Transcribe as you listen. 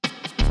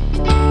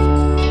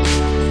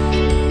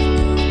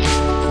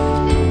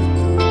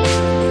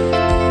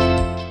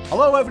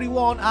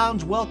everyone,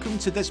 and welcome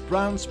to this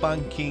brand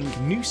spanking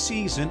new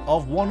season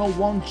of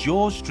 101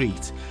 George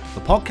Street,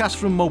 the podcast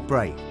from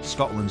Mowbray,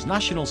 Scotland's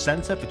National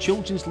Centre for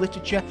Children's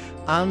Literature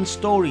and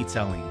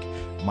Storytelling.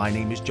 My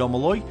name is John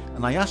Malloy,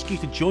 and I ask you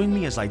to join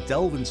me as I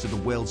delve into the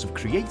worlds of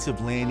creative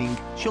learning,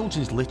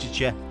 children's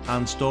literature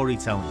and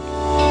storytelling.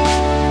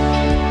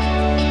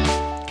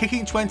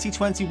 Kicking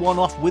 2021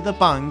 off with a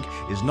bang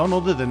is none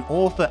other than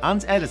author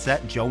and editor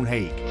Joan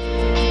Haigh.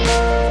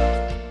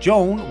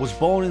 Joan was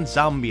born in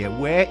Zambia,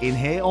 where, in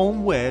her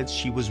own words,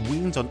 she was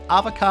weaned on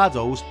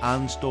avocados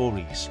and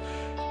stories.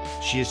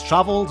 She has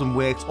travelled and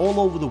worked all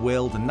over the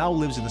world and now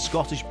lives in the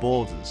Scottish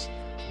borders.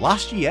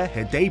 Last year,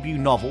 her debut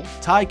novel,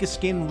 Tiger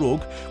Skin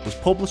Rug, was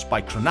published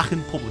by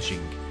Cranachan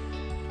Publishing.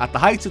 At the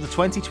height of the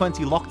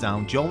 2020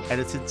 lockdown, Joan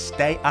edited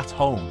Stay at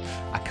Home,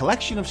 a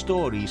collection of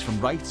stories from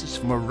writers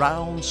from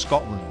around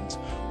Scotland,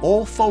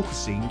 all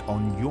focusing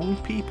on young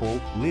people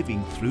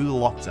living through the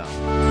lockdown.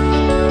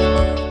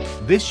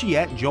 This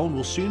year, Joan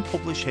will soon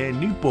publish her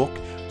new book,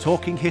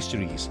 Talking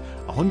Histories,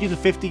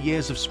 150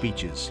 Years of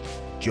Speeches.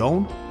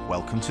 Joan,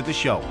 welcome to the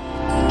show.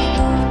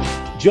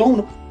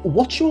 Joan,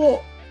 what's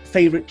your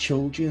favourite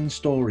children's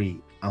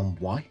story and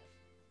why?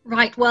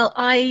 Right, well,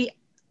 I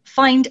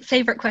find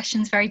favourite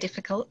questions very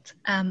difficult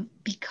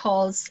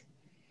because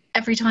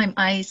every time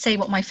I say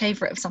what my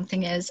favourite of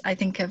something is, I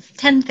think of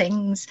 10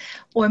 things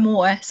or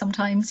more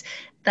sometimes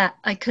that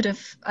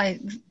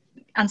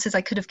answers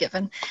I could have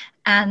given,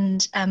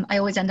 and I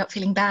always end up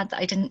feeling bad that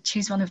I didn't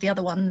choose one of the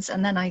other ones,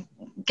 and then I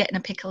get in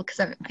a pickle because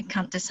I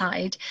can't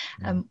decide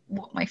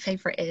what my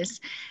favourite is.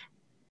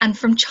 And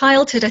from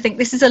childhood, I think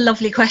this is a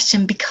lovely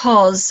question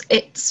because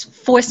it's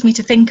forced me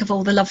to think of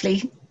all the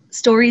lovely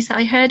stories that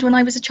I heard when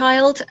I was a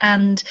child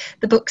and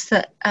the books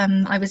that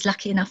I was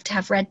lucky enough to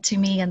have read to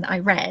me and that I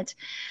read.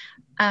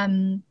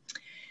 I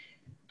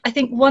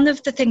think one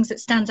of the things that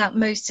stands out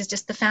most is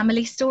just the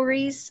family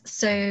stories.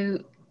 So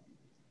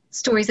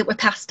stories that were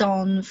passed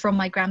on from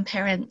my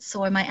grandparents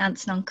or my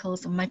aunts and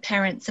uncles or my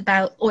parents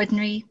about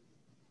ordinary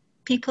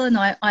people in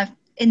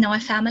our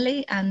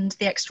family and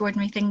the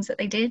extraordinary things that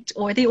they did,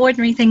 or the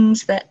ordinary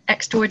things that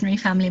extraordinary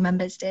family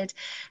members did.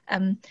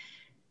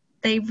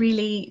 They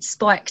really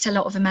sparked a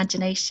lot of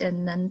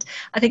imagination, and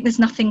I think there's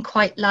nothing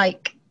quite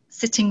like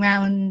sitting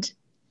around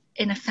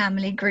in a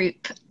family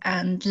group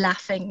and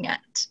laughing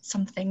at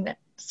something that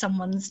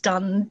someone's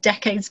done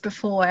decades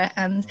before,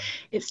 and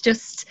it's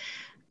just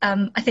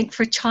I think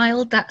for a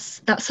child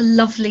that's a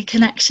lovely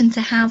connection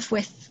to have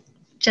with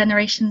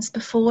generations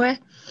before.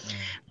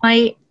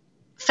 My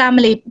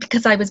family,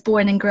 because I was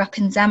born and grew up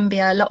in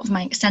Zambia, a lot of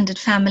my extended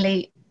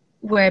family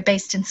were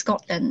based in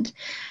Scotland,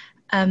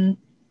 and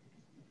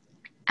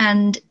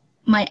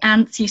my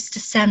aunts used to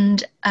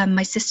send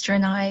my sister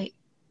and I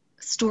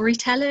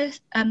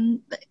storytellers.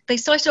 They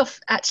started off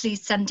actually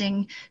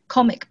sending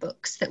comic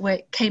books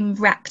that came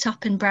wrapped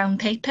up in brown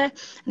paper,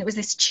 and it was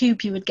this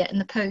tube you would get in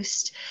the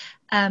post.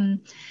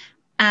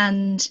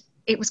 And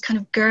it was kind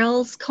of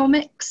girls'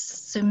 comics,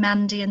 so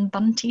Mandy and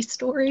Bunty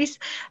stories,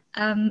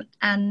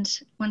 and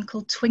one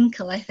called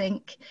Twinkle, I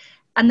think.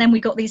 And then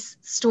we got these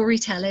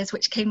storytellers,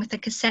 which came with a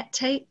cassette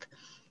tape,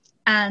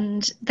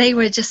 and they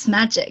were just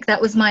magic. That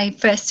was my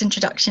first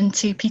introduction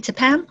to Peter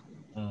Pan.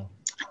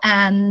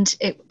 And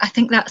I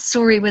think that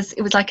story was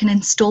like an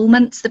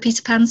installment, the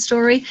Peter Pan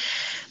story.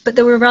 But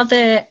there were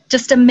other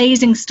just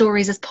amazing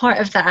stories as part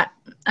of that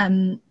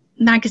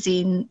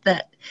magazine,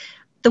 that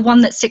the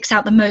one that sticks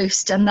out the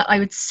most, and that I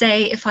would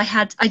say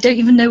I don't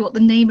even know what the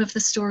name of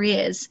the story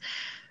is,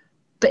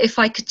 but if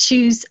I could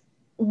choose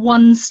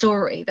one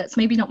story that's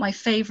maybe not my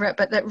favourite,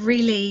 but that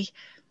really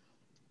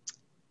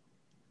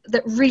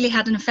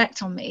had an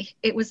effect on me,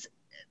 it was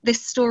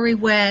this story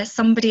where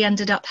somebody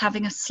ended up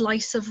having a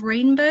slice of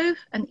rainbow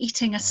and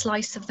eating a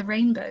slice of the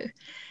rainbow.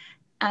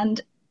 And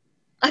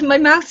my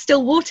mouth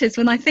still waters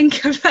when I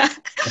think of that.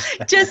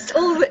 Just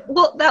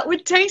what that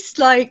would taste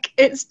like.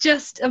 It's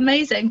just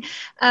amazing.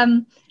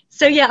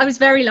 So yeah, I was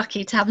very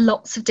lucky to have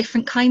lots of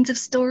different kinds of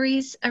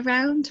stories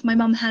around. My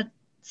mum had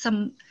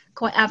some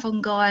quite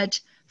avant-garde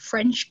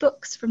French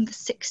books from the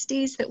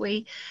 60s that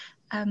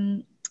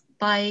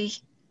by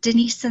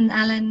Denise and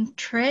Alan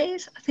Trey,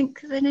 I think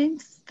their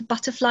names, The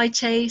Butterfly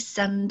Chase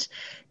and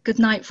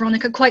Goodnight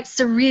Veronica, quite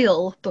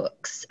surreal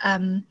books.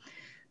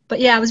 But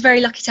yeah, I was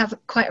very lucky to have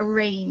quite a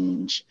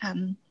range,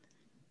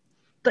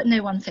 but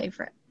no one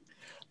favourite.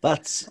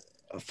 That's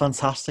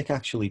fantastic,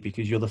 actually,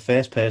 because you're the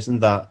first person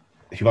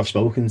who I've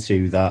spoken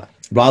to that,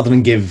 rather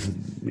than give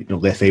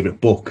their favourite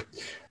book,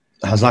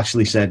 has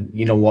actually said,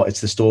 you know what,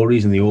 it's the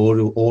stories and the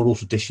oral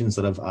traditions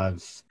that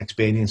I've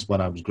experienced when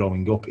I was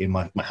growing up in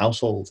my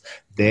household.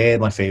 They're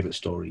my favourite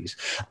stories.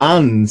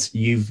 And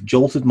you've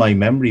jolted my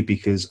memory,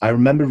 because I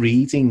remember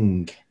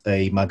reading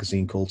a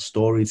magazine called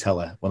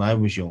Storyteller when I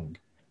was young,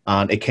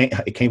 and it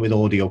came with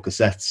audio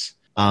cassettes.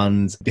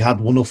 And they had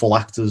wonderful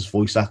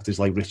voice actors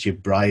like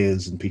Richard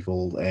Bryars and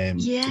people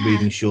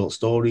reading short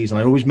stories. And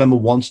I always remember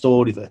one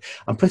story that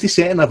I'm pretty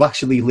certain I've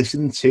actually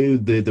listened to,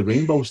 the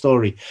Rainbow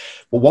story.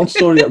 But one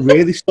story that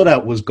really stood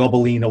out was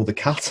Gobbolino the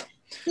cat.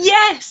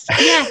 Yes.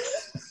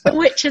 The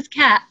Witch's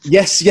Cat.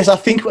 Yes, I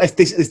think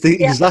this is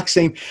the exact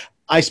same.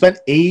 I spent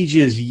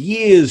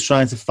years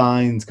trying to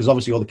find, because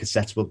obviously all the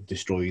cassettes were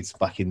destroyed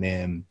back in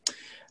the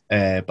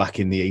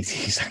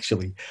 80s.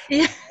 Actually,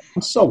 Yeah.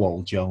 I'm so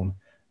old, Joan,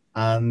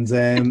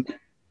 and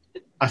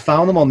I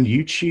found them on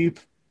YouTube.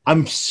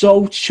 I'm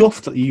so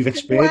chuffed that you've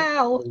experienced.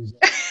 Wow.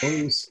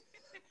 Those.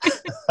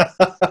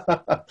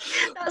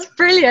 That's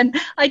brilliant.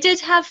 I did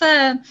have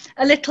a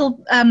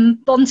little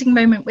bonding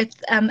moment with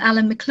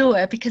Alan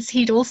McClure, because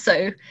he'd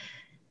also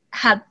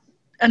had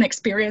an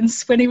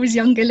experience when he was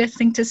younger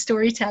listening to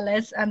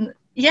storytellers. And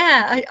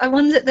I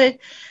wonder that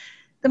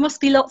there must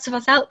be lots of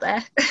us out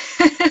there.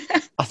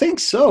 I think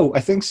so.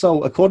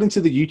 According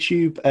to the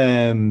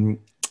YouTube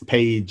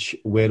page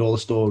where all the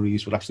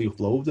stories were actually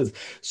uploaded,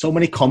 so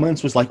many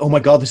comments was like, oh my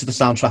god, this is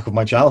the soundtrack of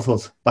my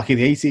childhood back in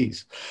the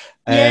 80s.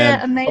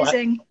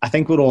 Amazing. I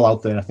think we're all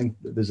out there. I think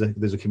there's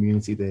a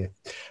community there.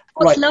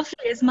 What's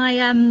lovely is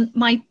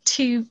my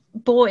two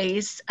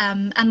boys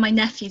and my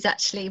nephews,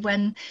 actually,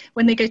 when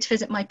they go to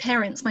visit my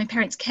parents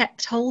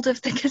kept hold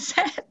of the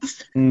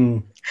cassettes.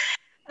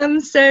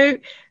 So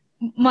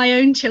my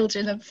own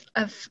children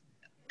have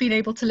been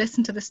able to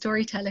listen to the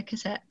storyteller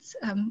cassettes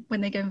when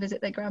they go and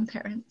visit their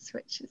grandparents,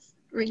 which is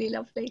really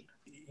lovely.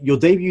 Your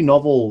debut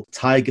novel,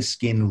 Tiger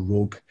Skin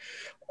Rug,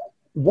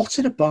 what's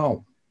it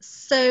about?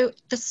 So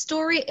the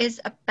story is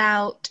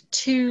about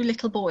two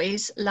little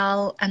boys,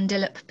 Lal and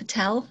Dilip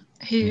Patel,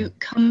 who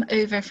come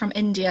over from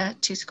India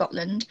to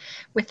Scotland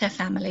with their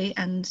family,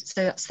 and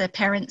so that's their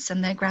parents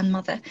and their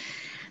grandmother,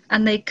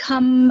 and they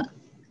come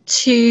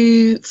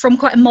from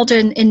quite a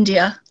modern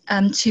India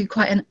to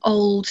quite an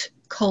old,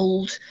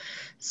 cold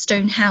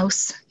stone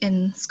house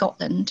in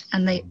Scotland.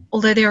 And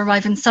although they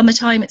arrive in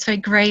summertime, it's very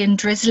grey and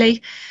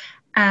drizzly,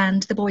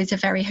 and the boys are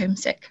very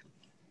homesick.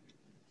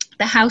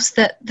 The house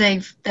that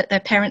their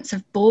parents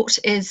have bought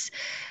is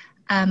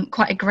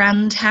quite a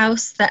grand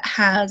house that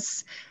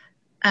has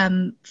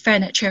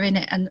furniture in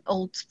it and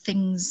old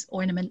things,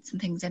 ornaments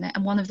and things in it.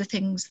 And one of the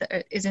things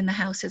that is in the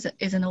house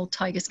is an old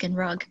tiger skin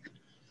rug.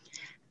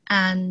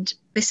 And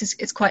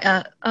it's quite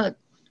a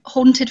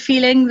haunted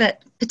feeling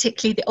that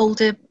particularly the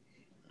older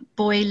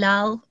boy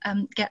Lal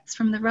gets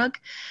from the rug.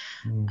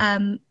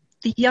 The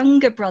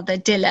younger brother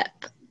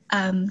Dilip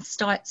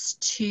starts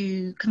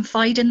to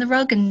confide in the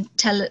rug and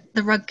tell it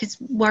the rug his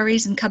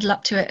worries and cuddle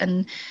up to it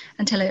and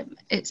tell it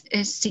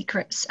his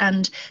secrets.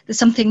 And there's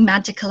something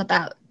magical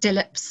about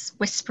Dilip's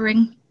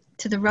whispering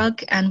to the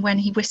rug, and when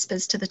he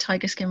whispers to the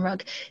tiger skin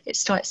rug, it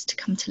starts to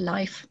come to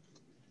life,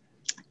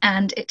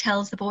 and it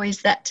tells the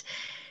boys that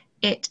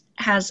it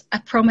has a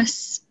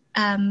promise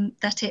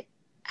that it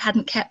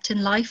hadn't kept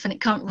in life, and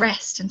it can't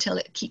rest until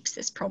it keeps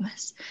this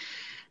promise.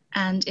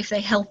 And if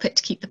they help it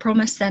to keep the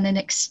promise, then in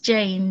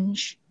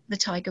exchange the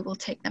tiger will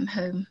take them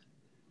home.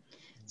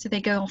 So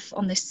they go off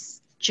on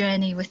this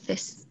journey with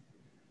this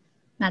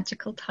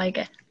magical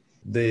tiger.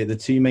 The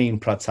two main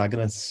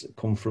protagonists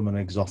come from an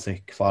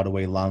exotic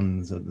faraway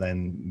land and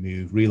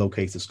then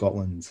relocate to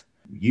Scotland.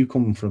 You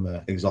come from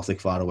an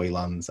exotic faraway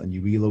land and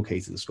you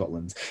relocated to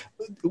Scotland.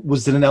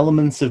 Was there an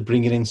element of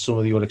bringing in some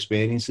of your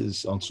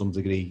experiences on some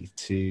degree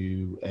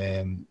to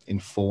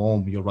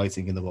inform your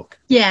writing in the book?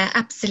 Yeah,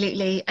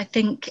 absolutely. I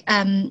think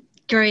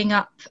growing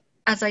up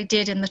as I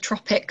did in the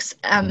tropics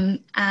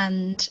and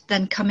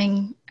then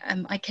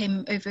I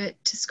came over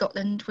to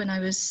Scotland when I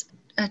was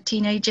a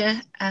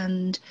teenager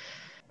and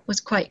was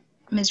quite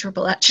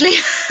miserable, actually.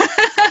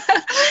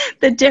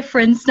 The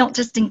difference, not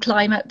just in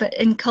climate but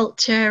in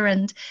culture,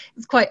 and it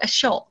was quite a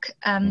shock,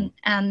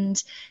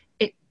 and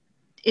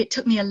it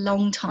took me a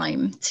long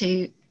time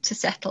to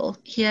settle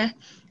here,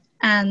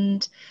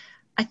 and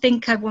I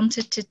think I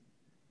wanted to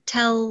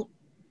tell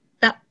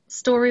that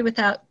story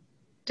without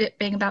it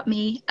being about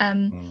me,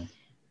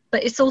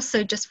 but it's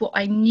also just what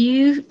I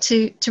knew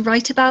to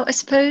write about, I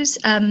suppose.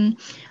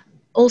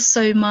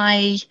 Also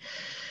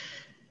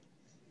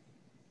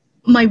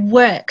my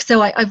work,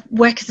 so I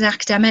work as an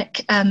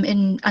academic,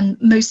 and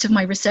most of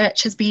my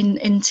research has been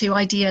into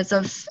ideas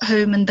of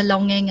home and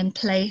belonging and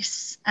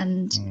place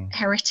and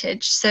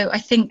heritage. So I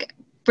think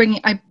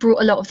I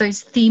brought a lot of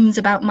those themes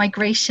about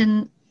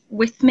migration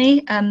with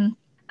me, and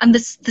the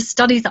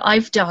studies that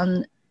I've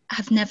done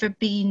have never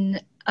been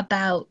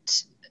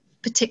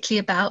particularly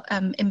about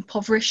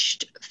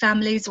impoverished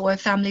families or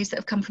families that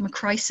have come from a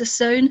crisis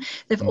zone.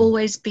 They've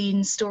always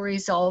been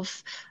stories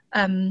of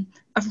a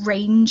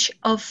range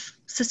of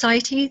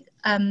society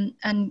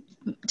and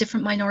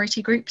different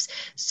minority groups.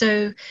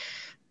 So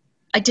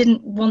I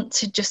didn't want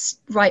to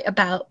just write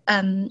about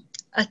a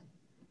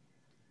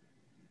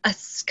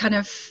kind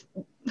of,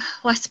 well,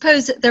 I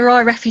suppose there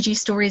are refugee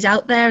stories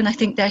out there, and I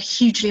think they're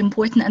hugely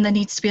important and there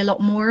needs to be a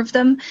lot more of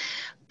them.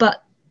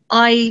 But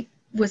I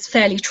was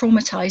fairly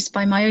traumatized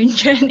by my own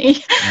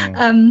journey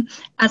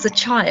as a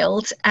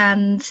child,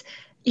 and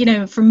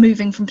from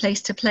moving from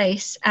place to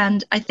place.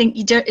 And I think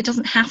it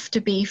doesn't have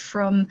to be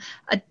from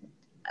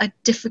a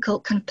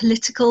difficult kind of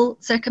political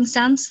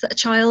circumstance that a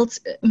child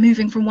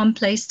moving from one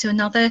place to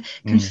another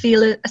can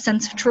feel a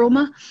sense of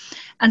trauma.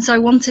 And so I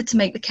wanted to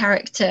make the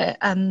character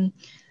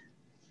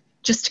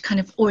just a kind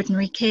of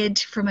ordinary kid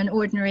from an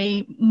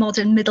ordinary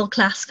modern middle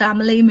class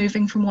family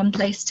moving from one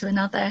place to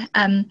another.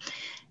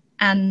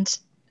 And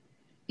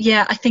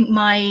yeah, I think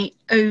my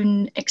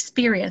own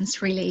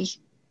experience really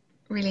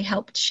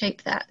helped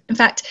shape that. In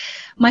fact,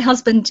 my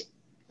husband,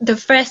 the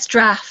first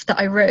draft that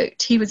I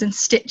wrote, he was in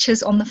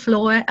stitches on the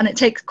floor, and it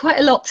takes quite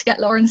a lot to get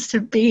Lawrence to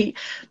be,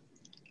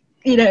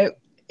 you know,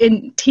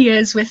 in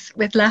tears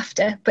with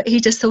laughter, but he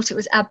just thought it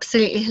was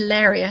absolutely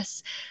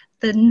hilarious,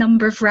 the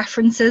number of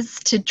references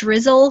to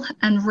drizzle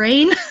and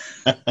rain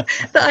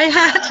that I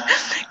had,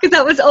 because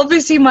that was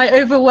obviously my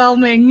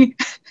overwhelming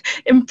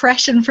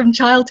impression from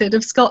childhood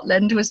of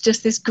Scotland, was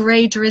just this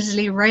grey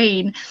drizzly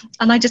rain,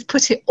 and I just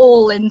put it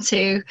all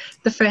into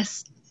the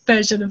first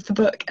version of the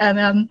book.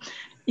 And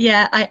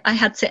yeah, I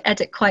had to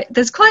edit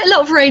there's quite a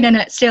lot of rain in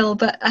it still,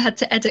 but I had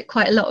to edit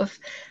quite a lot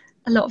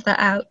of that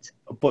out.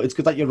 But it's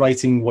good that you're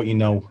writing what you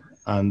know,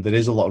 and there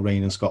is a lot of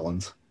rain in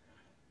Scotland,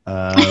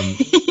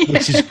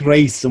 which is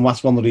great, and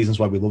that's one of the reasons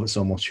why we love it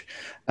so much.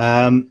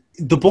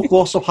 The book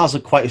also has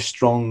quite a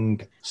strong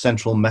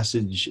central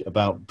message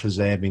about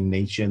preserving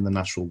nature and the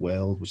natural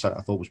world, which I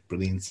thought was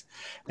brilliant.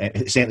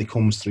 It certainly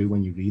comes through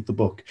when you read the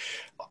book.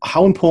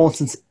 How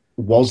important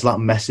was that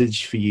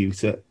message for you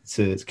to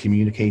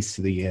communicate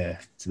to the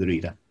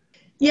reader?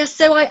 Yeah,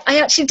 so I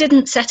actually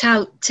didn't set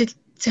out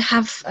to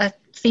have a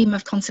theme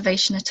of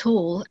conservation at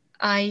all.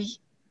 I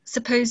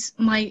suppose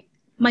my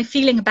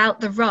feeling about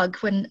the rug,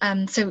 when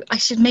so I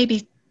should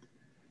maybe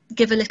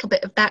give a little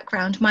bit of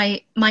background.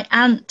 My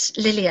aunt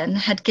Lillian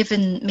had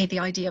given me the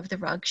idea of the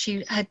rug.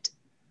 She had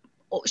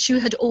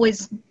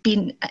always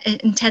been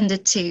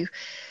intended to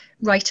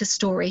write a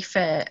story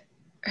for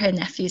her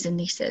nephews and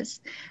nieces,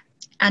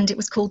 and it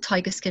was called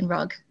Tiger Skin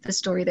Rug, the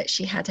story that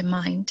she had in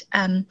mind.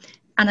 And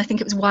I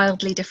think it was a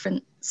wildly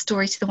different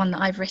story to the one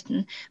that I've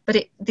written, but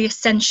the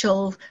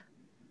essential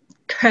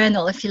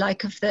kernel, if you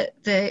like, of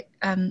the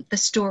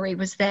story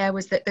was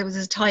that there was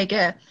a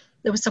tiger.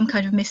 There was some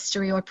kind of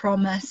mystery or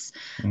promise.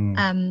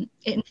 It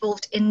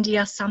involved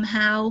India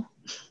somehow.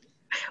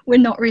 We're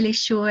not really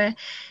sure.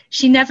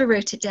 She never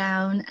wrote it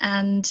down,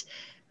 and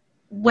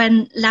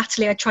when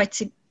latterly I tried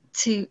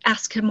to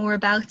ask her more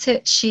about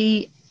it,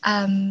 she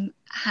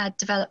had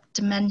developed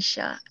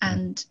dementia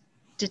and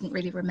didn't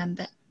really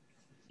remember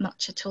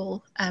much at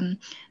all.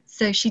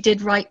 So she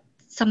did write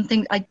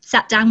something. I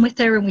sat down with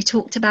her and we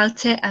talked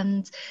about it,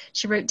 and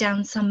she wrote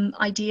down some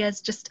ideas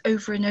just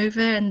over and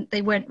over, and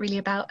they weren't really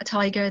about a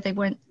tiger, they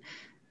weren't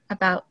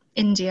about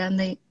India, and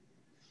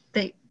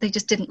they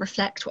just didn't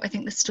reflect what I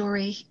think the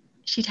story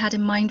she'd had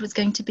in mind was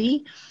going to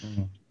be.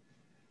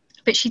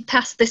 But she'd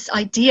passed this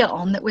idea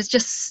on that was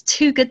just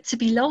too good to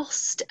be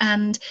lost.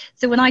 And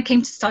so when I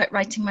came to start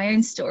writing my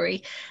own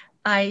story,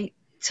 I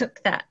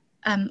took that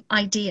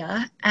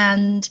idea,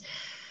 and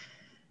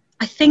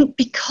I think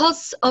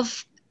because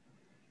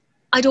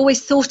I'd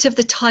always thought of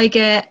the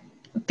tiger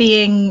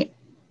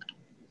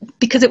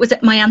because it was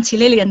my Auntie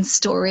Lillian's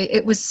story,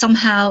 it was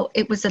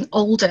an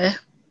older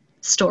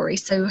story.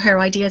 So her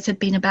ideas had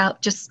been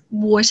about just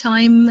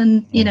wartime,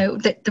 and, you know,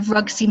 the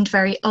rug seemed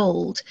very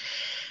old.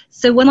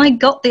 So when I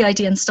got the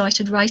idea and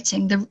started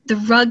writing,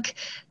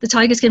 the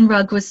tiger skin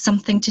rug was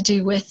something to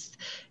do with,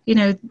 you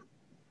know,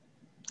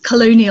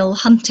 colonial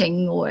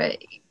hunting, or,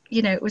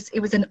 you know,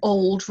 it was an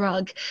old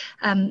rug.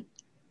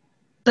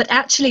 But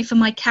actually, for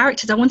my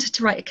characters, I wanted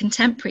to write a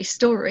contemporary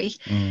story,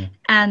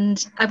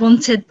 and I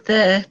wanted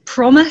the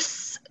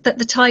promise that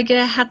the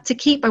tiger had to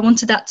keep. I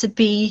wanted that to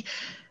be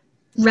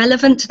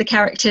relevant to the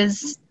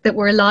characters that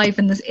were alive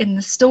in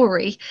the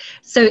story.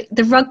 So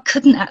the rug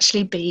couldn't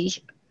actually be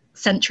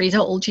centuries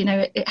old. You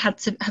know, it had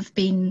to have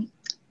been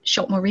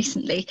shot more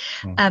recently,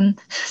 and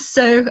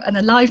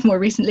alive more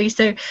recently.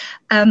 So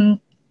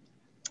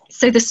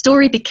the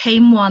story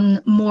became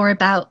one more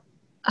about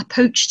a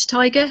poached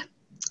tiger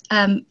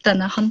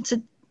than a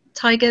hunted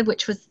tiger,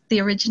 which was the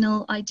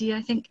original idea,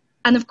 I think.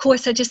 And of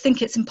course, I just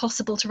think it's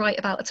impossible to write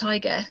about a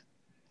tiger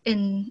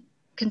in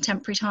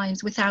contemporary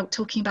times without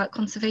talking about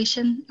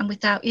conservation, and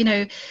without, you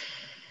know,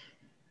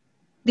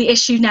 the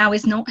issue now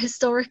is not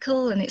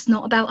historical, and it's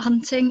not about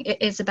hunting. It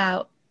is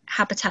about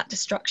habitat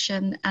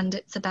destruction, and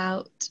it's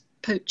about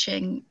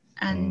poaching,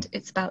 and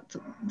it's about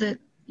the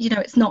you know,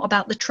 it's not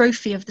about the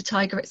trophy of the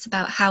tiger. It's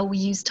about how we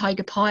use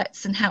tiger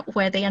parts and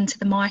where they enter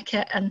the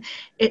market, and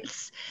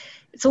it's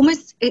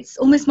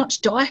almost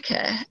much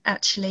darker,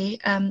 actually,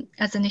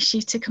 as an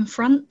issue to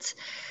confront.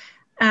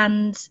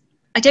 And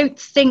I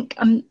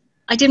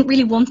didn't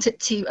really want it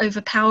to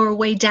overpower or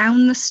weigh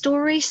down the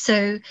story,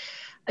 so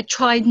I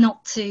tried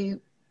not to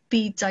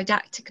be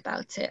didactic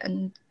about it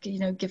and, you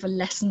know, give a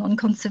lesson on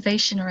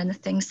conservation or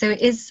anything. So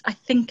it is, I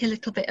think, a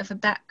little bit of a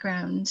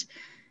background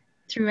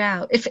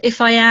throughout. If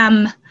I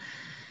am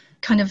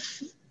kind of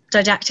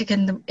didactic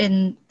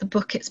in the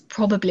book, it's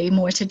probably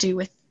more to do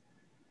with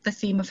the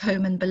theme of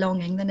home and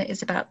belonging than it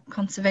is about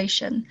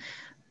conservation.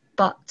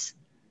 But,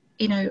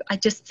 you know, I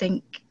just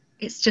think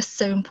it's just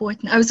so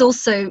important. I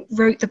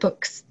wrote the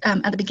books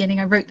at the beginning.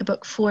 I wrote the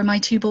book for my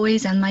two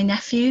boys and my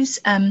nephews,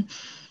 and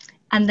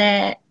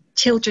they're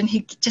children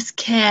who just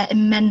care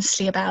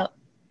immensely about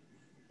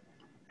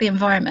the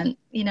environment,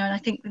 you know, and I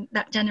think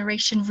that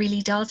generation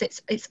really does.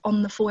 It's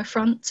on the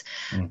forefront,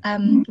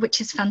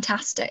 which is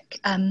fantastic.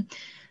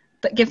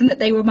 But given that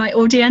they were my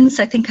audience,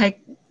 I think I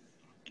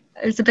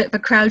was a bit of a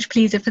crowd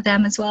pleaser for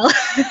them as well.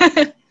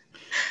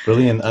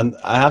 Brilliant. And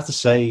I have to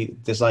say,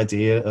 this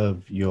idea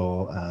of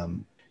your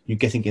you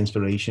getting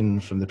inspiration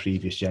from the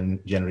previous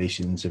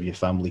generations of your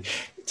family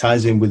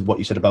ties in with what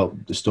you said about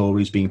the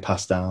stories being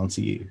passed down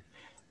to you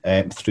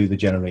through the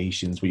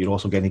generations, but you're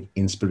also getting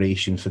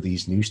inspiration for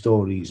these new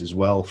stories as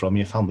well from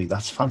your family.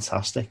 That's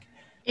fantastic.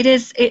 It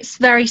is. It's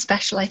very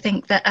special. I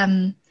think that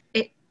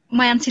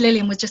my Auntie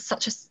Lillian was just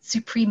such a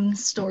supreme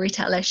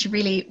storyteller. She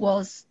really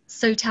was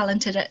so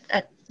talented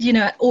at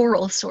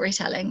oral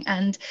storytelling.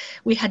 And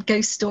we had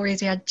ghost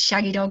stories, we had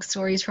shaggy dog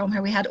stories from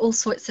her, we had all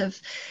sorts of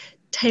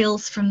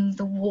tales from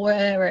the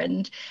war,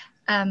 and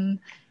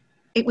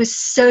it was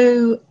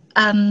so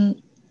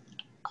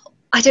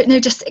I don't know,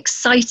 just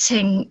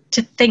exciting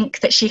to think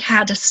that she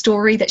had a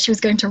story that she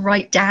was going to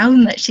write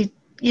down, that she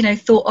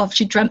thought of.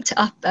 She dreamt it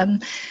up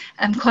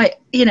quite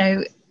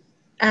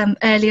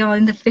early on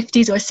in the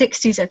 50s or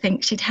 60s. I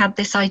think she'd had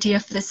this idea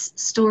for this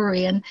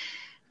story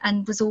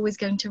and was always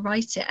going to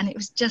write it. And it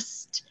was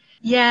just,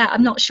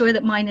 I'm not sure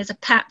that mine is a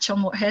patch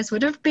on what hers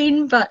would have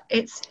been, but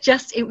it's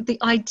just, the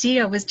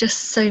idea was just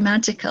so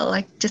magical.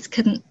 I just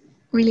couldn't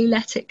really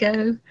let it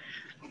go.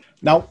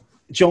 Now,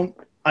 Joan,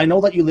 I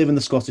know that you live in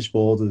the Scottish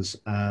borders,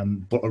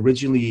 but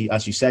originally,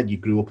 as you said, you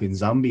grew up in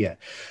Zambia.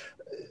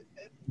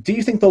 Do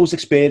you think those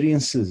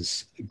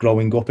experiences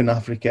growing up in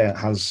Africa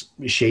has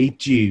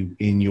shaped you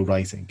in your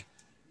writing?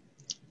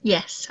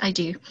 Yes, I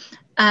do.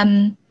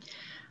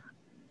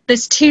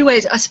 There's two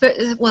ways, I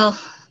suppose,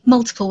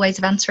 multiple ways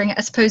of answering it.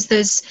 I suppose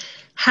there's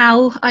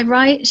how I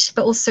write,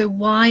 but also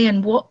why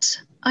and what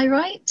I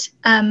write.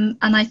 And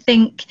I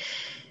think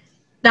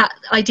that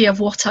idea of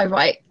what I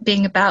write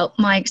being about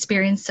my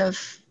experience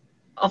of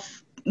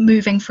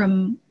moving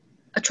from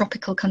a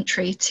tropical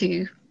country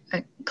to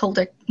a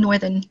colder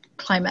northern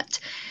climate.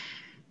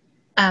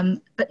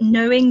 But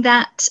knowing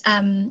that,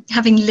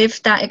 having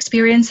lived that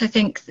experience, I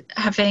think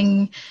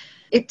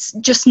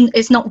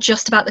it's not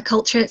just about the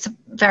culture, it's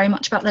very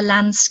much about the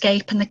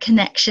landscape and the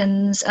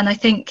connections. And I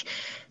think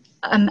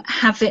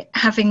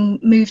having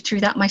moved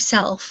through that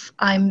myself,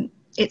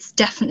 it's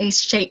definitely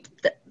shaped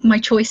my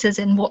choices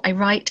in what I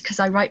write, because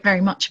I write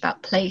very much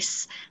about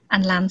place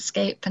and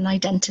landscape and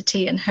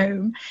identity and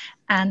home.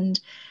 And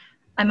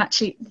I'm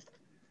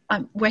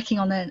working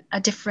on a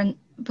different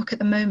book at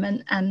the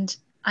moment, and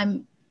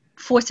I'm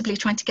forcibly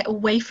trying to get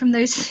away from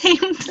those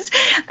themes.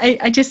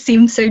 I just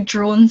seem so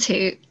drawn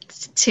to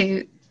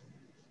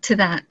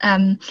that,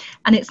 and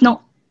it's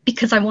not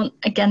because I want,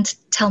 again, to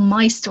tell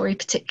my story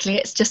particularly.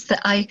 It's just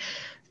that I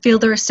feel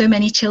there are so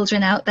many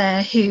children out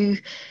there who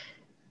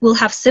will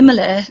have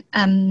similar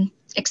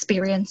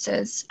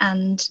experiences,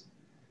 and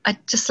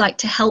I'd just like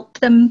to help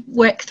them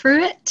work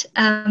through it.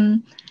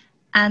 And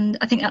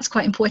I think that's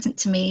quite important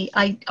to me.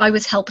 I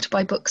was helped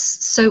by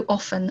books so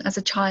often as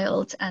a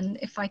child, and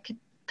if I could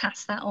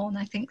pass that on,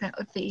 I think that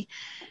would be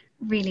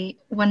really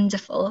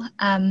wonderful.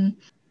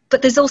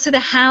 But there's also the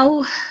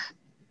how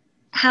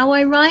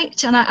I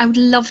write, and I would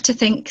love to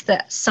think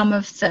that some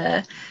of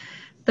the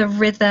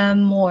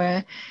rhythm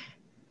or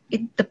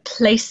the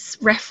place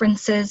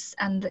references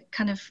and the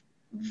kind of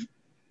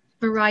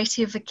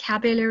variety of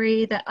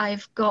vocabulary that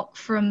I've got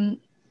from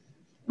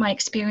my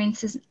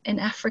experiences in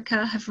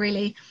Africa have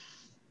really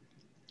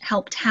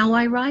helped how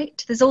I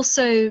write. There's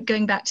also,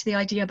 going back to the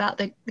idea about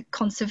the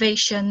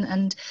conservation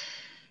and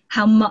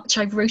how much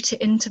I wrote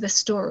it into the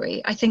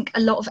story. I think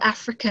a lot of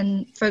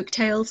African folk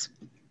tales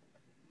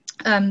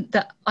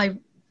that I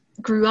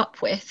grew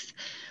up with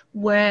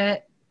were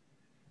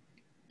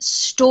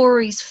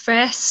stories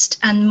first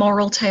and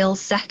moral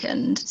tales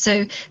second.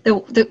 So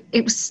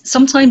it was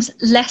sometimes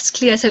less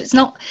clear. So it's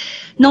not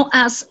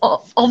as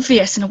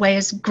obvious in a way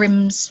as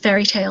Grimm's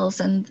fairy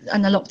tales and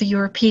a lot of the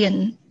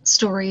European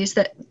stories,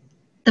 that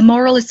the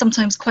moral is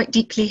sometimes quite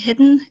deeply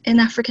hidden in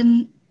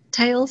African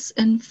tales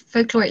and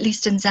folklore, at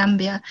least in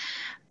Zambia.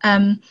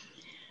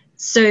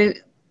 So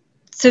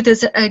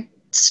there's a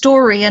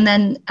story, and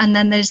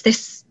then there's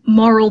this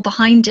moral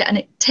behind it, and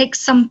it takes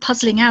some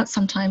puzzling out.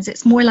 Sometimes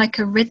it's more like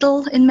a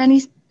riddle in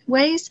many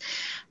ways.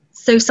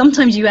 So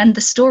sometimes you end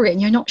the story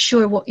and you're not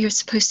sure what you're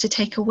supposed to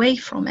take away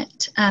from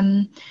it.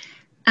 And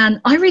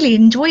I really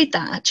enjoyed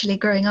that, actually,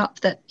 growing up,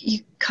 that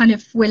you kind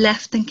of were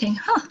left thinking,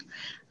 I'm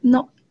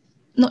not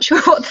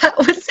sure what that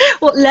was,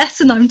 what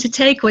lesson I'm to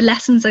take or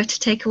lessons are to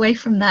take away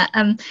from that.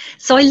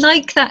 So I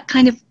like that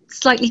kind of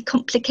slightly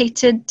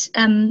complicated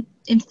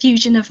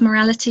infusion of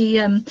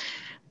morality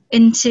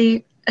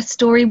into a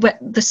story, where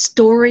the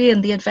story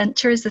and the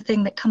adventure is the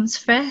thing that comes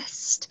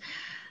first.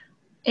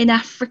 In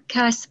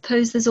Africa, I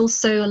suppose there's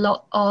also a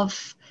lot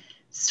of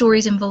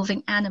stories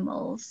involving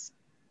animals,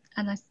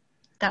 and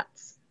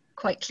that's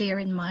quite clear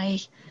in my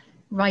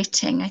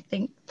writing. I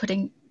think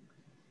putting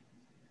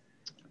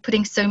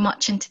so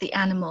much into the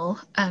animal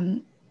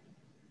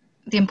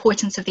the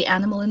importance of the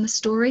animal in the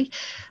story.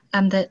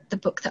 The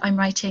book that I'm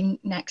writing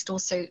next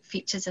also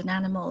features an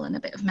animal and a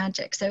bit of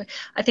magic. So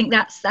I think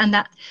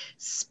that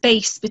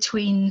space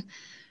between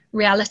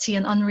reality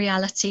and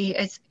unreality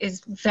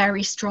is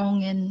very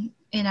strong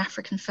in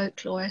African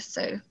folklore.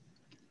 So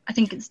I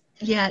think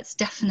it's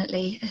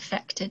definitely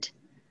affected.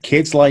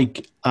 Kids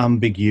like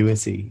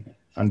ambiguity,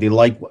 and they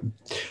like.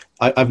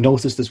 I've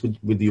noticed this with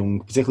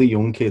particularly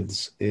young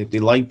kids. They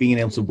like being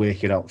able to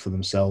work it out for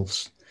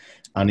themselves.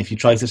 And if you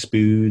try to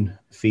spoon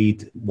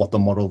feed what the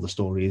moral of the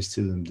story is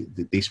to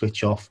them, they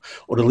switch off,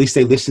 or at least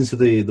they listen to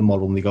the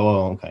moral and they go,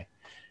 "Oh, okay."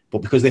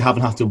 But because they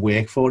haven't had to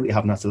work for it, they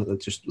haven't had to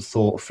just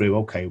thought through,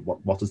 okay,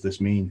 what does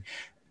this mean?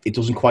 It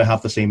doesn't quite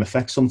have the same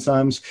effect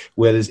sometimes.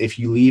 Whereas if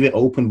you leave it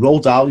open,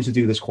 Roald Dahl used to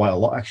do this quite a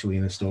lot actually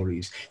in his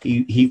stories.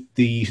 The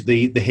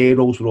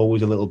heroes were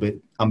always a little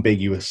bit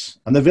ambiguous,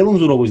 and the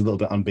villains were always a little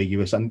bit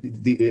ambiguous, and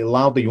it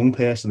allowed the young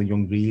person, the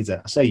young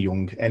reader, I say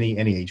young, any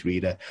age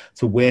reader,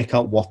 to work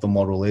out what the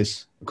moral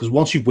is. Because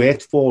once you've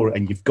worked for it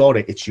and you've got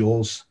it, it's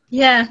yours.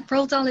 Yeah,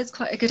 Roald Dahl is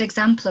quite a good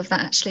example of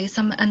that actually.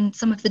 Some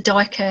of the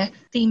darker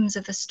themes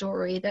of the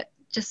story that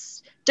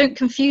just don't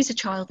confuse a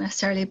child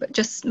necessarily, but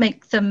just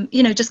make them,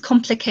 just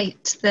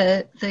complicate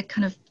the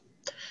kind of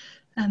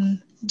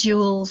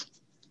dual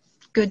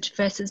good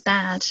versus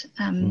bad.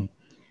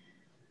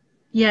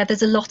 Yeah,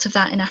 there's a lot of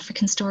that in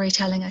African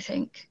storytelling, I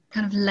think,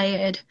 kind of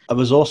layered. I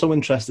was also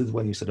interested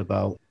when you said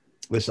about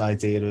this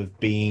idea of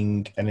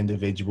being an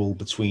individual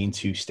between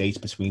two states,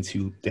 between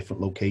two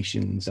different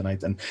locations,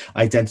 and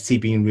identity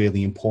being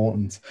really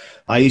important.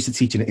 I used to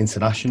teach in an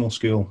international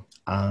school,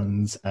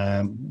 and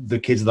the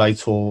kids that I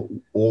taught,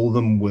 all of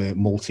them were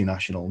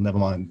multinational. Never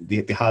mind,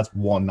 they had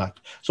one.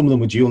 Some of them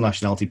were dual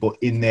nationality, but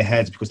in their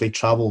heads, because they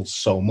travelled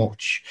so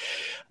much,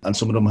 and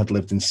some of them had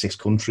lived in 6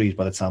 countries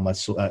by the time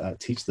I'd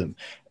teach them.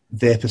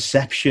 Their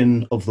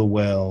perception of the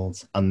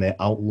world and their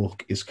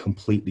outlook is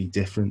completely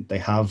different. They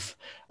have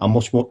a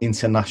much more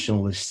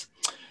internationalist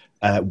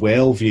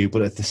worldview,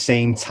 but at the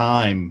same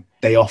time,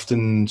 they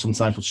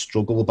sometimes would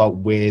struggle about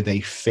where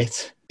they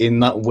fit in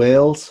that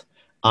world.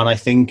 And I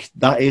think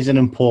that is an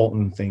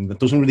important thing that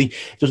doesn't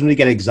really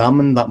get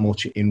examined that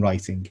much in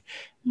writing.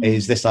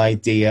 Is this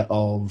idea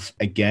of,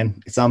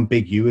 again, it's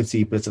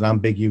ambiguity, but it's an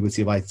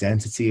ambiguity of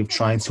identity, of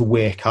trying to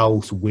work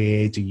out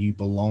where do you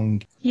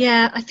belong.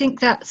 Yeah, I think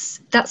that's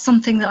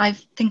something that I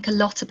think a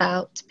lot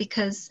about,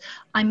 because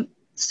I'm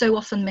so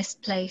often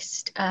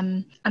misplaced,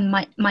 and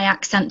my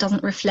accent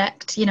doesn't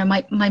reflect.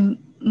 My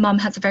mum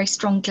has a very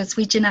strong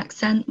Glaswegian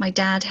accent. My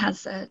dad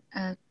has a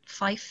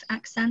Fife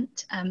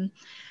accent,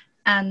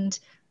 and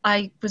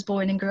I was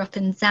born and grew up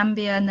in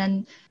Zambia, and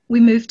then we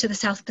moved to the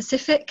South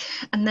Pacific,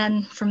 and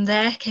then from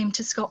there came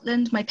to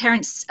Scotland. My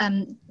parents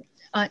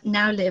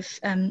now live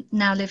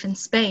in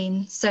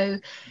Spain. So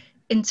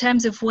in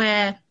terms of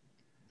where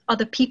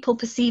other people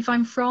perceive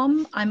I'm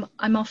from,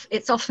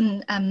 it's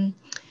often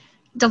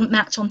doesn't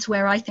match onto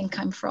where I think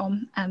I'm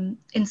from.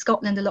 In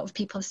Scotland, a lot of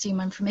people assume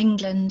I'm from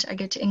England. I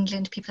go to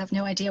England, people have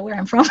no idea where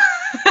I'm from.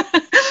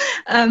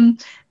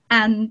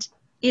 And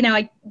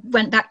I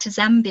went back to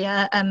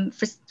Zambia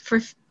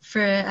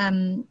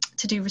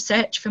to do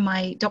research for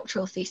my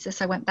doctoral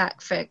thesis. I went back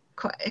for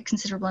quite a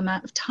considerable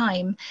amount of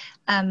time,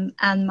 and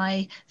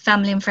my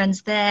family and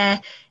friends there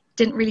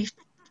didn't really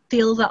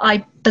feel that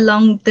I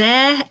belonged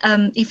there,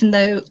 even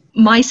though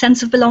my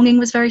sense of belonging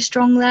was very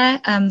strong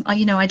there.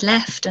 I'd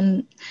left,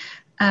 and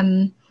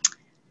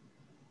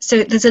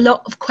so there's a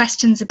lot of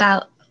questions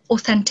about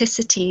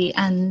authenticity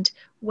and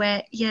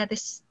where,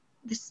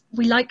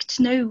 we like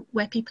to know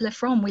where people are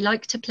from. We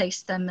like to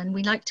place them, and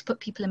we like to put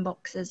people in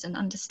boxes and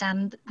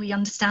we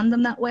understand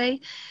them that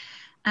way.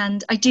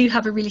 And I do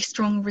have a really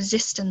strong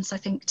resistance, I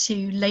think,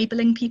 to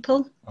labeling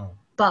people. Oh.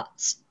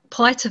 But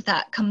part of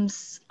that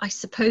comes, I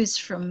suppose,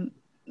 from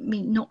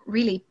me not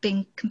really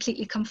being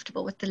completely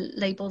comfortable with the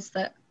labels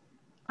that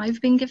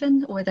I've been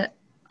given, or that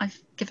I've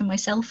given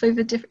myself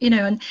over different,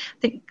 and I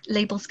think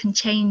labels can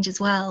change as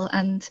well.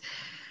 And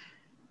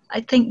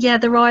I think,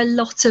 there are a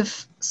lot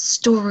of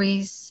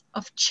stories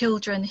of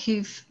children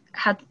who've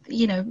had,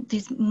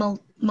 these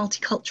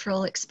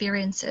multicultural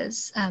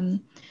experiences,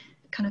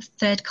 kind of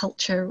third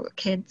culture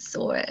kids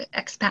or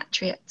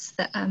expatriates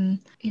that,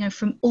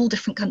 from all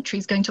different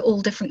countries, going to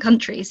all different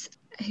countries,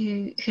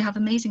 who have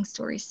amazing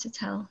stories to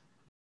tell.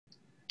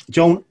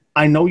 Joan,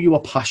 I know you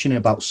are passionate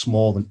about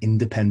small and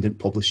independent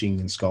publishing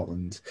in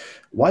Scotland.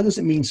 Why does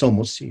it mean so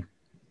much to you?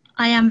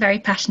 I am very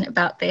passionate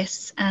about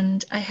this,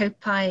 and I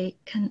hope I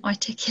can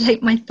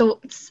articulate my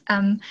thoughts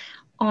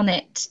on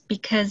it,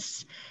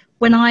 because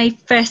when I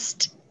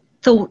first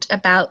thought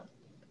about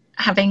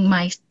having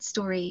my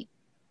story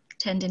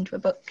turned into a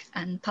book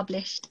and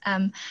published,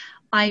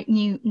 I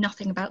knew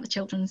nothing about the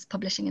children's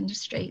publishing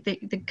industry,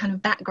 the kind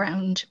of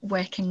background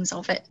workings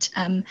of it.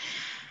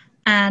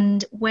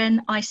 And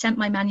when I sent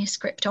my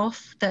manuscript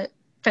off, the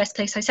first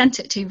place I sent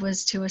it to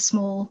was to a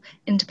small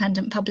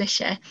independent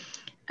publisher.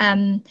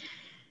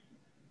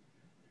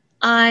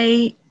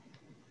 I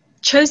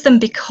chose them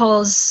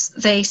because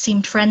they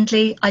seemed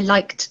friendly. I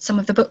liked some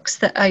of the books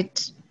that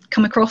I'd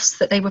come across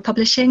that they were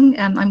publishing.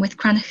 I'm with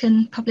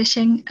Cranachan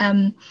Publishing.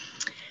 I'm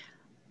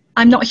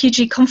not a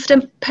hugely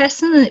confident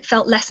person, and it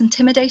felt less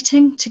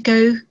intimidating to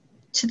go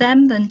to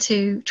them than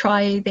to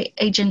try the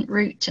agent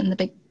route and the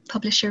big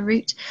publisher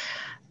route.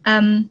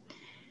 But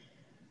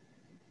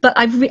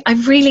I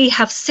really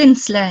have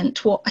since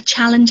learnt what a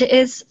challenge it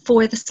is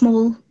for the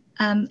small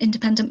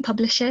independent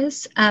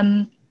publishers.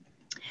 And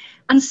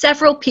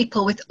several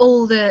people with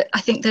all the,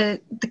 I think, the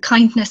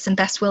kindness and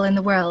best will in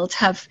the world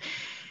have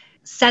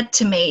said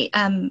to me,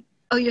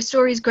 oh, your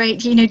story is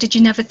great. You know, did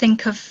you never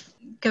think of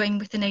going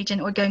with an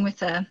agent or going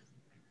with a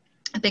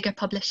bigger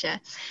publisher?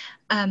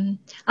 And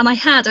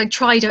I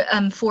tried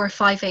 4 or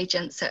 5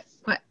 agents at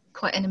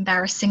quite an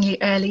embarrassingly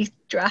early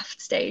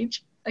draft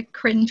stage. I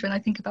cringe when I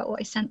think about what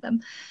I sent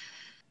them.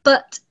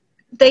 But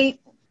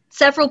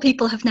several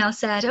people have now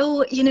said,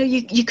 oh, you know,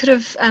 you could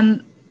have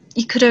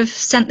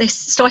sent this,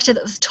 started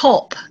at the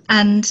top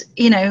and,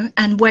 you know,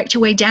 and worked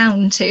your way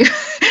down to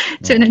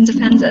to an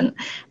independent.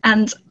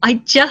 And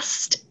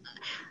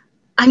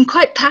I'm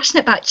quite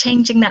passionate about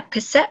changing that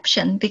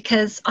perception,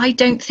 because I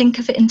don't think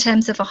of it in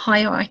terms of a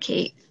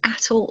hierarchy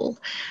at all.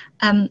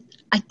 I'm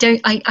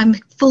a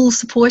full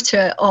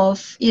supporter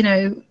of, you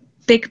know,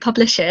 big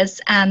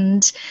publishers,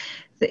 and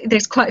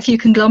there's quite a few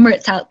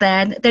conglomerates out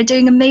there. They're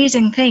doing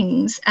amazing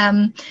things.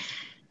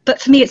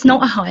 But for me, it's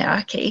not a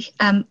hierarchy.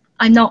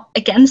 I'm not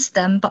against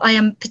them, but I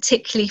am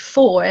particularly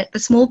for the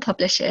small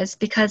publishers,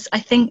 because I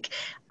think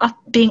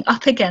being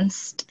up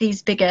against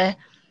these bigger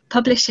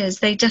publishers,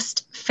 they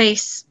just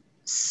face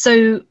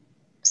so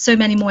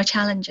many more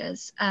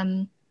challenges.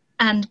 And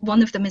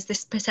one of them is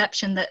this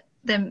perception that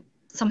they're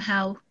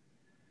somehow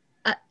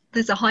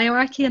there's a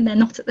hierarchy and they're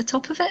not at the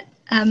top of it.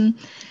 And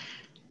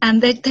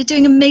they're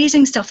doing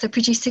amazing stuff. They're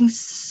producing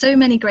so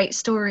many great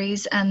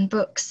stories and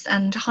books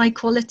and high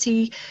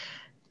quality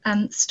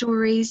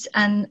stories.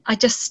 And I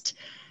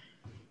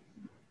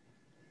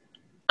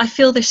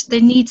feel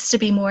there needs to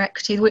be more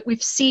equity.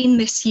 We've seen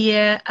this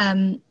year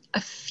a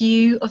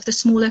few of the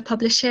smaller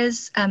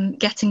publishers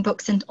getting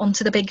books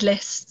onto the big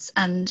lists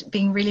and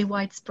being really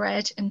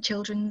widespread in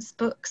children's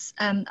books.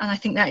 And I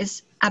think that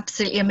is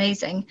absolutely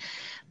amazing.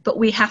 But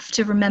we have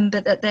to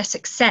remember that their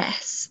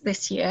success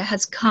this year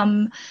has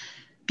come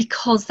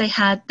because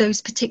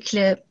those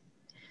particular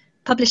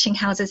publishing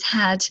houses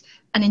had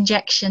an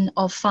injection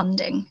of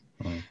funding.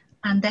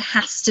 And there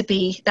has to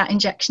be that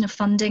injection of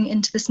funding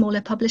into the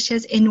smaller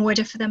publishers in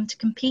order for them to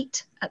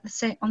compete at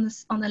on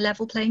a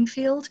level playing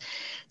field.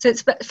 So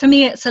for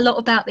me, it's a lot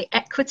about the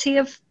equity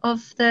of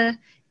the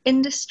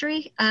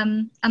industry,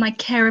 and I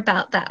care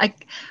about that.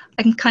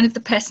 I'm kind of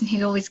the person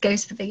who always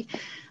goes for the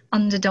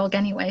underdog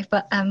anyway,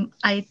 but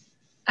I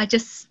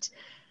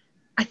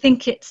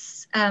think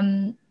it's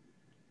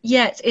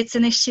it's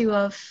an issue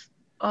of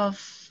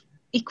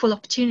equal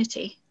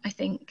opportunity, I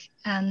think,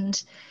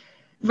 and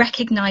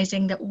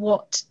recognizing that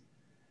what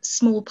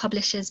small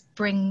publishers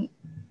bring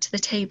to the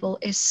table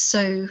is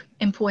so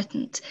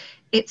important.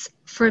 It's,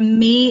 for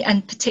me,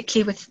 and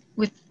particularly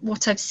with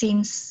what I've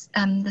seen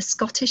the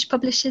Scottish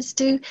publishers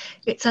do,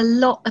 it's a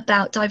lot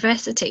about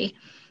diversity,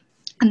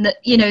 and that,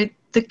 you know,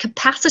 the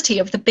capacity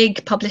of the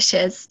big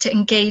publishers to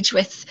engage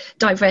with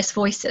diverse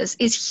voices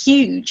is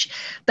huge.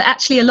 But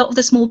actually a lot of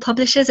the small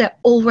publishers are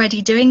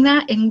already doing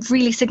that in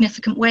really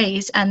significant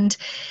ways. And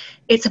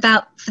for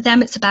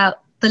them, it's about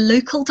the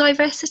local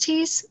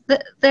diversities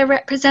that they're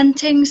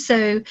representing.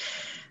 So,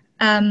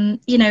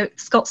 you know,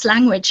 Scots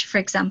Language, for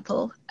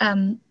example,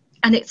 and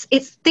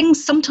it's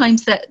things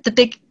sometimes that the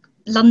big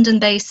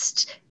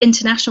London-based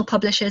international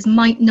publishers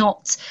might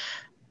not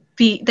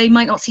see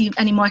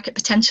any market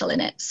potential in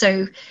it.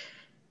 So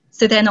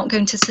they're not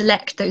going to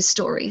select those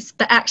stories.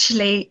 But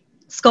actually,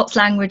 Scots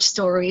Language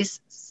stories,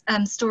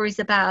 stories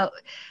about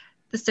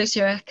the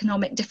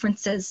socioeconomic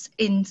differences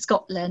in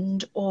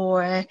Scotland,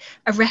 or a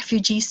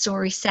refugee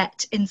story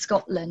set in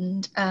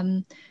Scotland,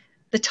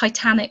 the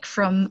Titanic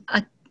from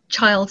a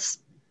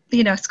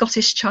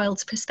Scottish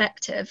child's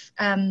perspective.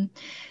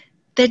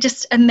 They're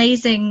just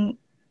amazing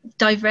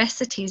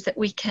diversities that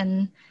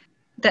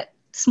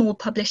small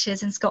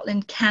publishers in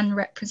Scotland can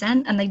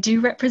represent, and they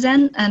do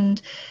represent,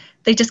 and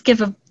they just give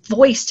a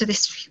voice to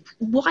this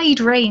wide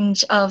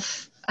range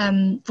of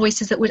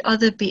voices that would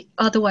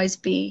otherwise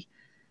be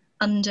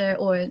under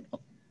or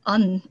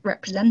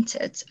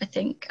unrepresented, I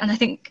think. And I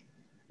think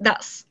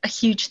that's a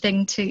huge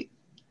thing to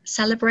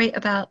celebrate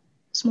about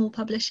small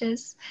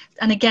publishers.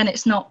 And again,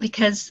 it's not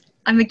because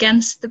I'm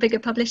against the bigger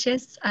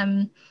publishers.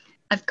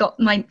 I've got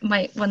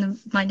one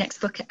of my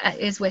next book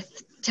is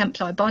with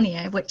Templar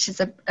Bonnier, which is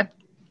a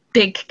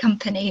big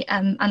company,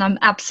 and I'm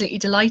absolutely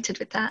delighted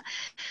with that.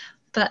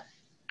 But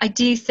I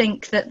do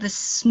think that the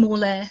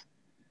smaller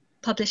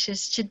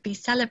publishers should be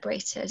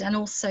celebrated and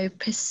also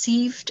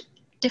perceived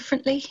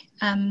differently.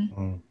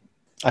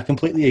 I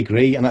completely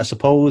agree, and I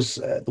suppose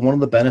one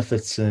of the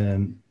benefits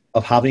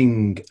of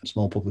having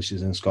small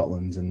publishers in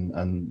Scotland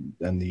and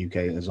the UK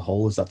as a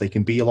whole is that they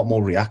can be a lot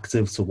more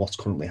reactive to what's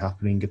currently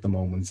happening at the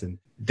moment, and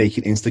they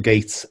can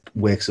instigate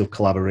works of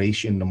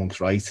collaboration amongst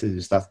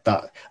writers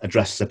that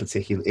addresses a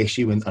particular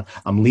issue. And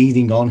I'm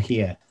leading on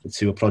here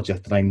to a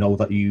project that I know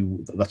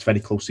that's very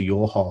close to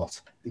your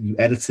heart. You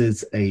edited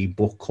a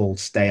book called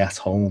Stay at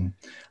Home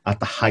at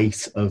the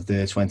height of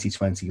the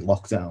 2020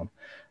 lockdown.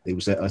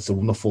 It's a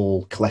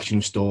wonderful collection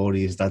of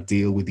stories that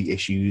deal with the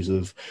issues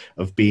of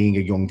being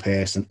a young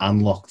person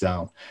and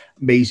lockdown.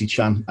 Maisie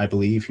Chan, I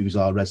believe, who's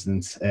our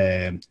resident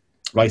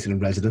writer in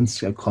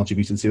residence,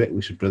 contributed to it,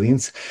 which was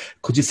brilliant.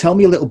 Could you tell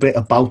me a little bit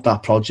about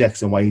that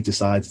project and why you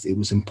decided it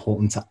was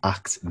important to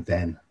act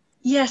then?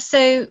 Yeah,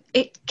 so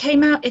it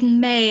came out in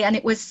May, and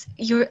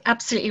you're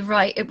absolutely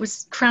right, it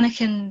was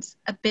Cranachan's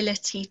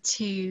ability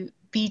to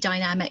be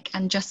dynamic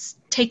and just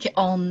take it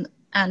on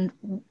and,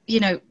 you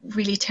know,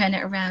 really turn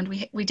it around.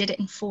 We did it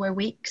in 4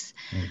 weeks.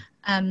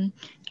 And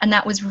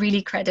that was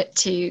really credit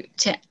to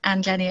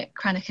Anne Glennie at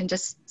Cranachan,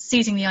 just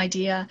seizing the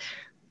idea,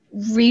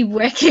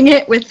 reworking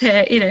it with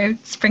her, you know,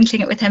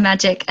 sprinkling it with her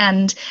magic,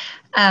 and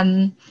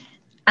then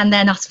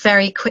us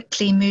very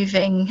quickly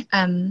moving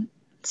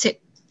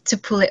to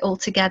pull it all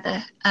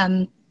together.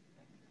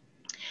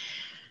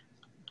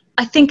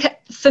 I think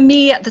for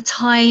me at the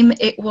time,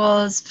 it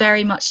was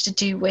very much to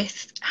do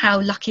with how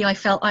lucky I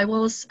felt I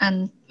was,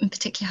 and in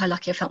particular how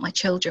lucky I felt my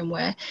children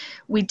were.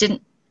 We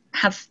didn't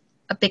have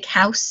a big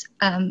house,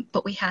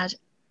 but we had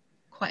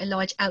quite a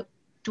large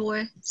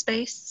outdoor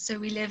space. So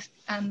we lived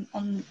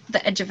on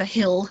the edge of a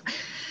hill.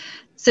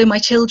 So my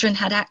children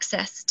had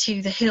access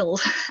to the hill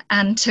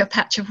and to a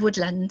patch of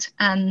woodland.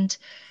 And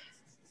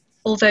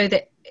although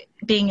that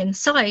being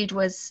inside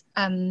was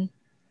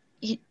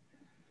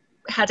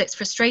had its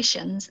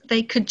frustrations,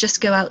 they could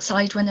just go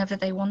outside whenever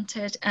they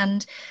wanted,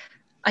 and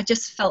I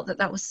just felt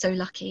that was so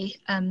lucky.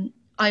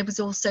 I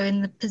was also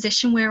in the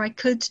position where I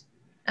could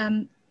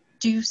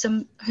do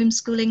some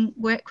homeschooling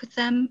work with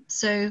them,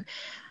 so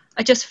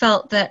I just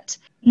felt that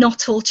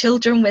not all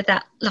children were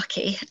that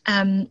lucky,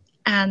 and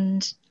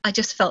I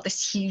just felt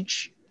this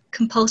huge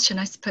compulsion,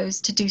 I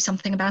suppose, to do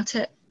something about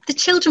it. The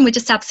children were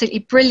just absolutely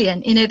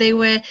brilliant. You know, they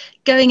were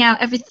going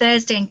out every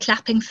Thursday and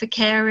clapping for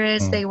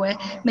carers. They were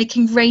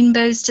making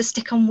rainbows to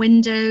stick on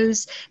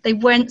windows. They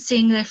weren't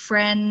seeing their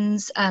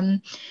friends.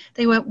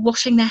 They were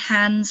washing their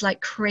hands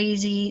like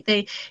crazy.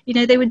 They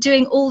were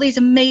doing all these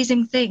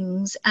amazing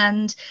things,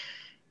 and,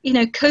 you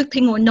know,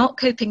 coping or not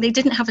coping, they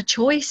didn't have a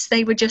choice.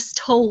 They were just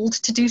told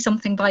to do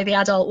something by the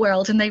adult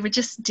world, and they were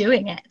just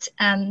doing it.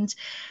 And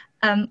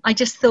I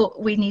just thought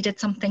we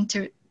needed something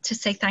to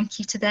say thank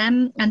you to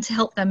them and to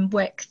help them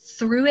work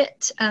through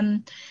it.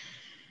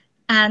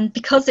 And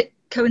because it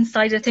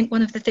coincided, I think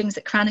one of the things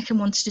that Cranachan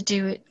wanted to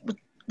do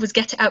was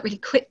get it out really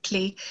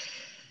quickly,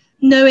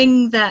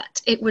 knowing that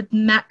it would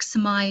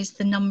maximise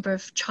the number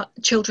of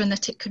children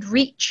that it could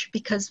reach,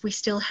 because we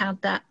still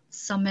had that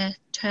summer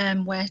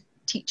term where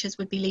teachers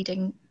would be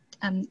leading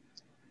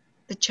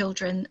the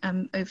children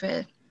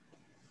over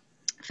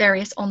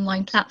various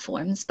online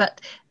platforms. But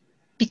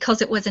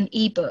because it was an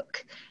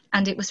ebook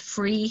and it was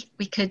free,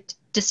 we could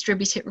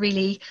distribute it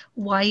really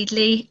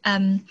widely.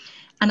 And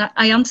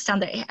I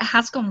understand that it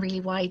has gone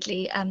really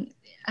widely.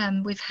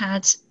 We've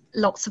had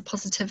lots of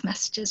positive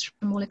messages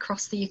from all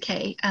across the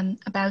UK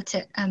about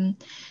it,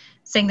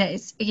 saying that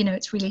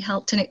it's really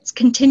helped, and it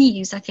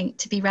continues, I think,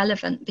 to be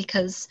relevant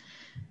because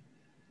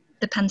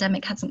the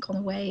pandemic hasn't gone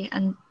away,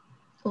 and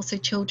also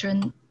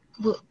children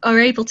are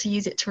able to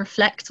use it to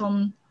reflect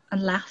on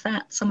and laugh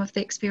at some of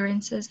the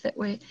experiences that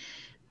were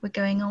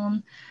going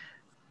on.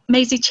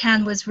 Maisie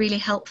Chan was really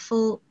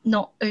helpful,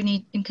 not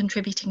only in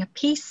contributing a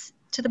piece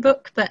to the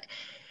book, but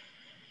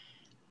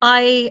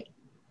I,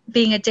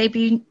 being a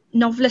debut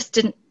novelist,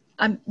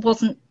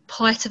 wasn't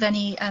part of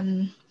any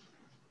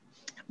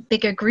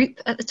bigger group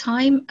at the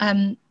time,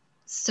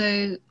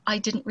 so I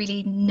didn't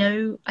really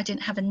know, I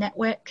didn't have a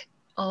network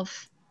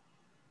of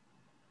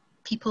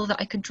people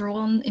that I could draw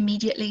on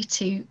immediately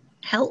to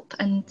help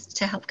and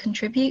to help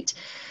contribute.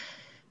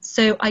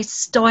 So I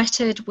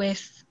started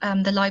with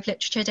the Live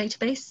Literature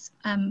database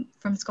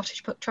from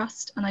Scottish Book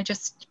Trust, and I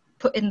just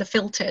put in the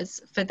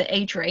filters for the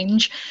age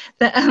range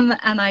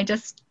and I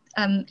just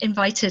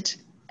invited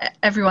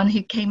everyone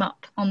who came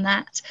up on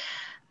that.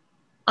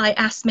 I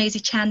asked Maisie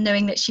Chan,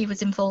 knowing that she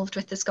was involved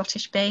with the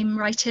Scottish BAME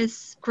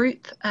writers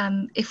group,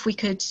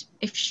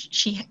 if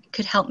she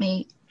could help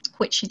me,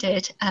 which she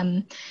did.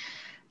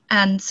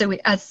 And so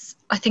I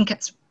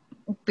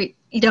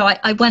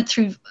went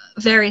through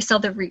various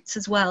other routes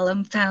as well,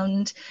 and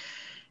found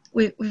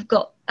we've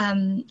got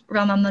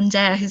Rama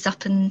Mundare, who's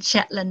up in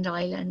Shetland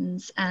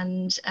Islands,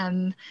 and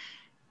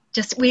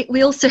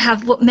we also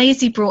have what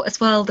Maisie brought as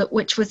well,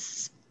 which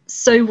was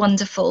so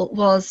wonderful,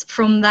 was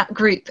from that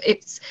group.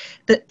 It's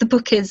that the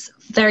book is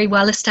very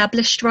well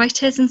established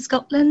writers in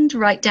Scotland,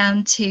 right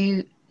down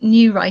to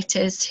new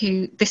writers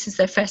who this is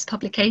their first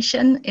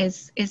publication,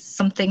 is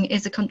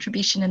a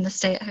contribution in the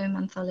Stay at Home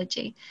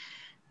anthology,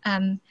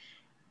 and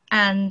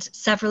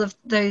several of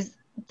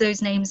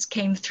those names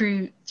came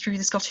through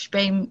the Scottish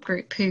BAME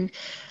group, who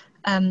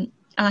And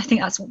I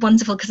think that's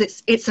wonderful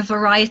because it's a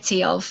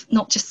variety of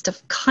not just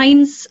of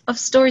kinds of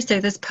stories. So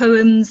there's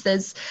poems,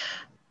 there's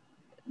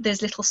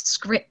little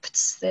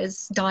scripts,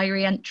 there's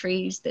diary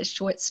entries, there's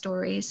short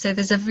stories. So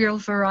there's a real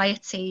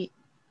variety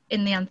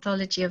in the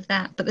anthology of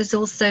that. But there's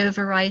also a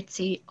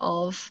variety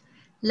of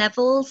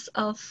levels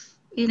of,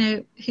 you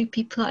know, who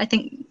people, I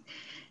think,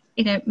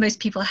 you know, most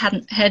people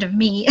hadn't heard of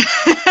me.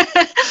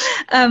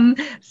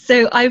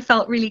 So I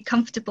felt really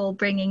comfortable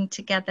bringing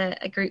together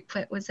a group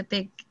where it was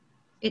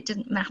it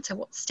didn't matter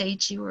what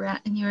stage you were at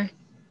in your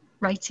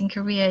writing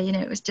career, you know,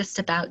 it was just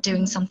about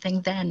doing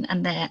something then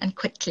and there and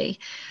quickly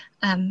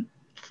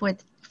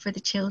for the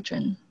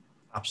children.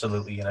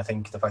 Absolutely, and I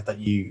think the fact that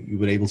you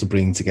were able to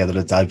bring together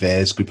a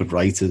diverse group of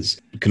writers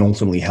can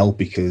ultimately help,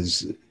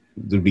 because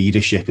the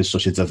readership is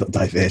such a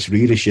diverse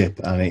readership,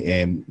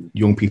 and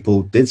young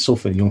people did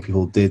suffer. Young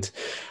people did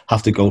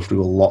have to go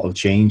through a lot of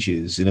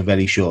changes in a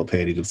very short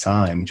period of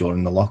time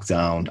during the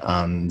lockdown,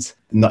 and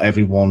not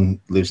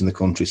everyone lives in the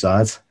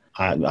countryside.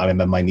 I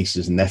remember my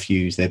nieces and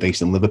nephews, they're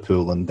based in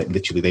Liverpool, and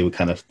they were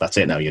kind of, that's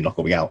it now, you're not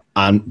going out.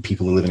 And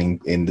people are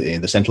living in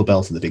the central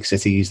belt, in the big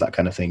cities, that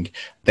kind of thing.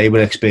 They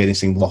were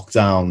experiencing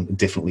lockdown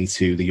differently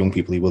to the young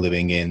people who were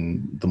living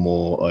in the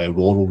more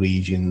rural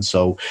regions.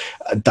 So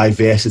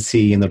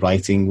diversity in the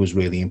writing was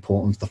really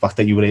important. The fact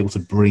that you were able to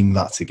bring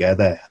that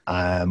together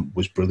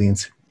was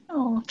brilliant.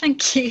 Oh,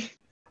 thank you.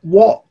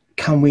 What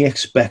can we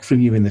expect from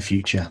you in the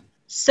future?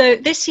 So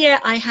this year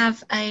I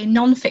have a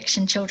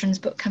non-fiction children's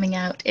book coming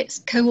out. It's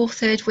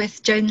co-authored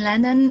with Joan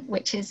Lennon,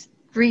 which is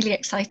really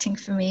exciting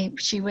for me.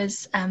 She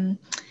was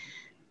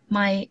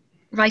my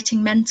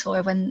writing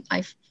mentor when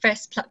I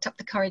first plucked up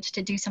the courage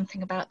to do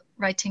something about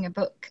writing a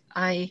book.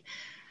 I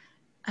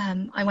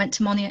went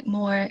to Moniac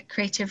Moor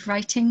Creative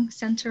Writing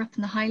Centre up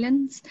in the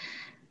Highlands,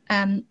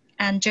 and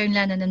Joan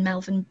Lennon and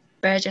Melvyn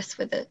Burgess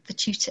were the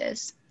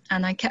tutors,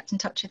 and I kept in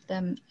touch with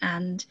them,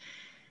 and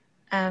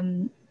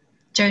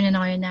Joan and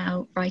I are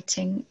now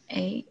writing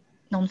a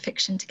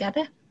non-fiction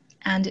together,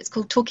 and it's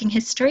called Talking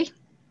History,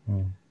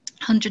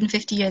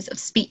 150 years of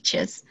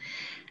speeches,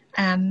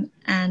 and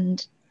I'm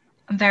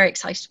very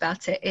excited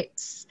about it.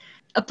 It's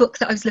a book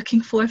that I was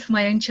looking for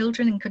my own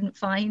children and couldn't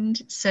find,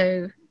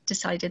 so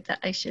decided that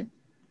I should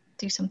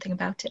do something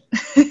about it.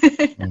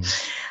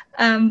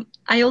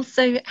 I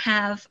also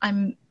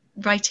I'm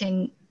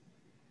writing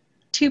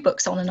 2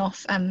 books on and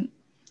off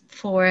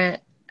for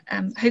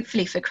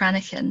hopefully for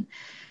Cranachan.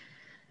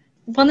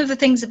 One of the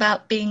things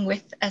about being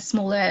with a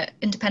smaller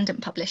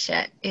independent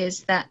publisher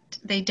is that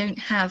they don't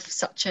have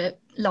such a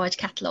large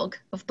catalogue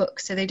of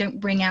books, so they don't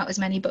bring out as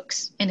many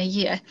books in a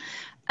year.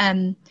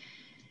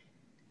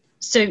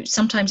 So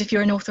sometimes if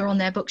you're an author on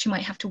their books, you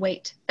might have to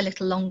wait a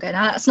little longer.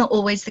 Now, that's not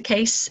always the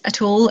case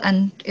at all,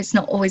 and it's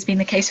not always been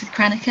the case with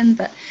Cranachan,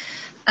 but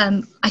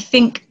I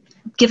think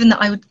given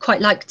that I would quite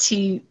like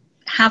to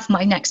have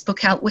my next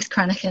book out with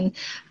Cranachan,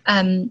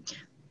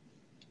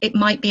 it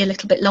might be a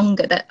little bit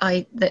longer that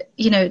I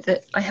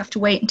have to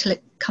wait until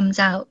it comes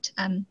out.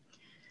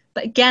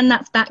 But again,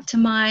 that's back to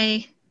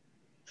my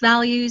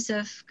values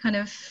of kind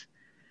of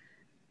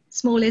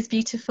small is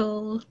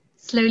beautiful,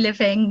 slow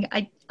living.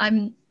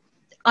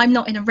 I'm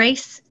not in a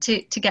race to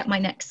get my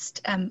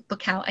next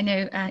book out. I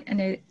know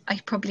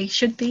I probably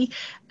should be.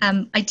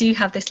 I do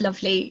have this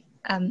lovely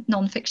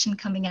non-fiction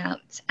coming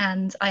out,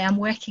 and I am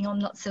working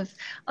on lots of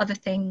other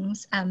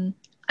things.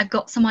 I've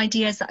got some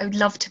ideas that I would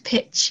love to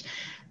pitch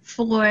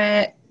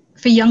for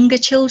younger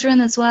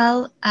children as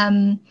well,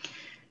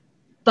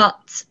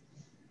 but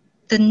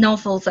the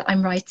novels that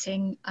I'm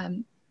writing,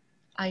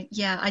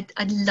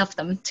 I'd love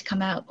them to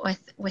come out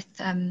with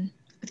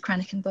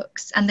Cranachan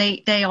Books, and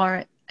they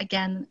are,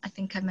 again, I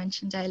think I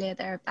mentioned earlier,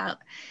 they're about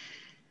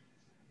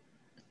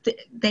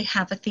they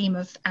have a theme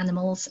of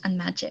animals and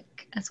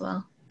magic as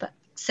well, but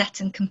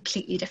set in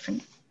completely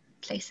different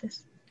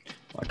places.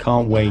 I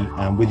can't wait.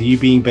 With you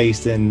being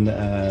based in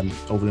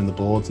over in the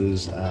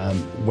Borders,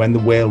 when the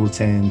world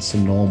returns to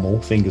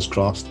normal, fingers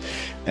crossed,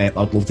 I'd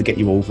love to get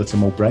you over to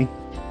Mowbray.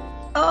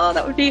 Oh,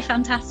 that would be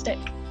fantastic.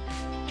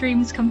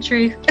 Dreams come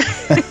true.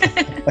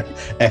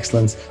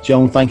 Excellent.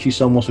 Joan, thank you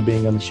so much for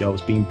being on the show.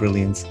 It's been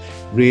brilliant.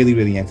 Really,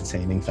 really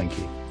entertaining. Thank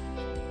you.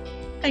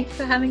 Thanks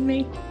for having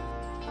me.